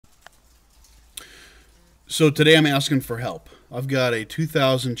So today I'm asking for help. I've got a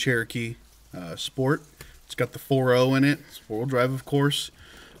 2000 Cherokee Sport. It's got the 4.0 in it. It's four-wheel drive, of course.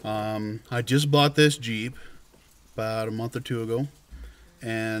 I just bought this Jeep about a month or two ago,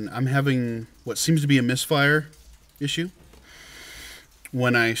 and I'm having what seems to be a misfire issue.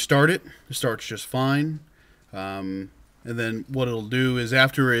 When I start it, it starts just fine. And then what it'll do is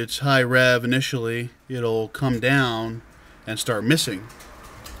after it's high rev initially, it'll come down and start missing.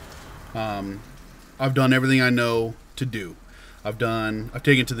 I've done everything I know to do. I've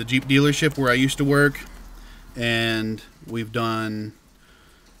taken it to the Jeep dealership where I used to work, and we've done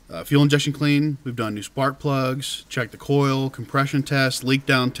fuel injection clean. We've done new spark plugs, checked the coil, compression test, leak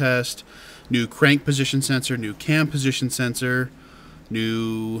down test, new crank position sensor, new cam position sensor,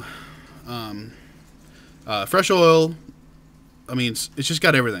 new fresh oil. I mean, it's just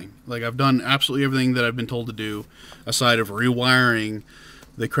got everything. Like, I've done absolutely everything that I've been told to do, aside of rewiring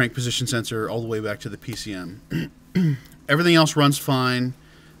the crank position sensor all the way back to the PCM. Everything else runs fine.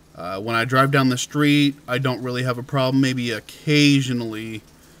 When I drive down the street, I don't really have a problem. Maybe occasionally,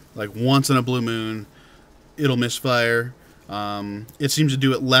 like once in a blue moon, it'll misfire. It seems to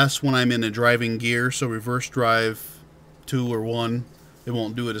do it less when I'm in a driving gear, so reverse drive 2 or 1, it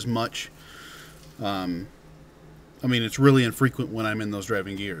won't do it as much. I mean, it's really infrequent when I'm in those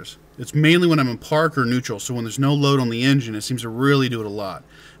driving gears. It's mainly when I'm in park or neutral, so when there's no load on the engine, it seems to really do it a lot.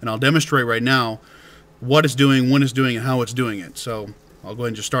 And I'll demonstrate right now what it's doing, when it's doing, and how it's doing it. So I'll go ahead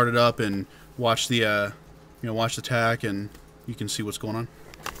and just start it up and watch the, watch the tach, and you can see what's going on.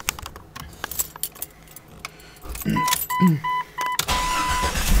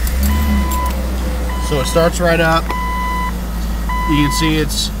 So it starts right up. You can see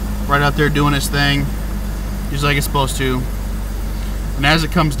it's right out there doing its thing, just like it's supposed to. And as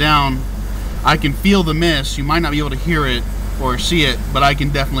it comes down, I can feel the mist. You might not be able to hear it or see it, but I can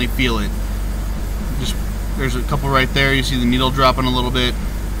definitely feel it. There's a couple right there. You see the needle dropping a little bit.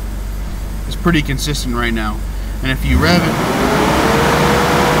 It's pretty consistent right now. And if you rev it,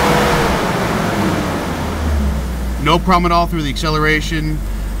 no problem at all through the acceleration.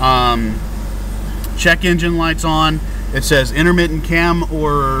 Check engine lights on. It says intermittent cam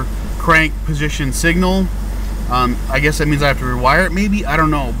or crank position signal. I guess that means I have to rewire it, maybe? I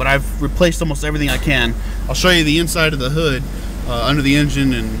don't know, but I've replaced almost everything I can. I'll show you the inside of the hood under the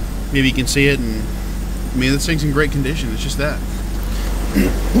engine, and maybe you can see it. And I mean, this thing's in great condition. It's just that.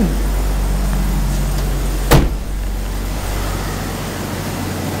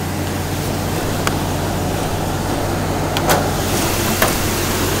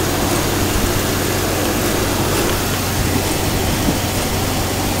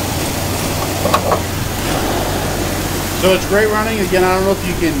 So it's great running. Again, I don't know if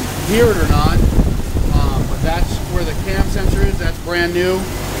you can hear it or not, but that's where the cam sensor is. That's brand new.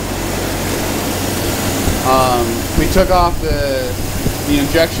 We took off the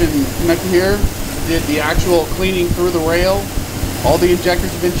injection connector here, did the actual cleaning through the rail. All the injectors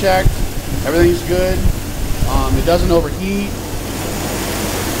have been checked. Everything's good. It doesn't overheat.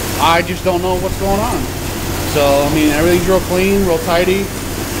 I just don't know what's going on. So, I mean, everything's real clean, real tidy.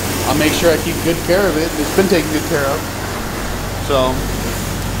 I'll make sure I keep good care of it. It's been taken good care of. So,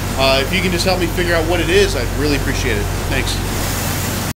 if you can just help me figure out what it is, I'd really appreciate it. Thanks.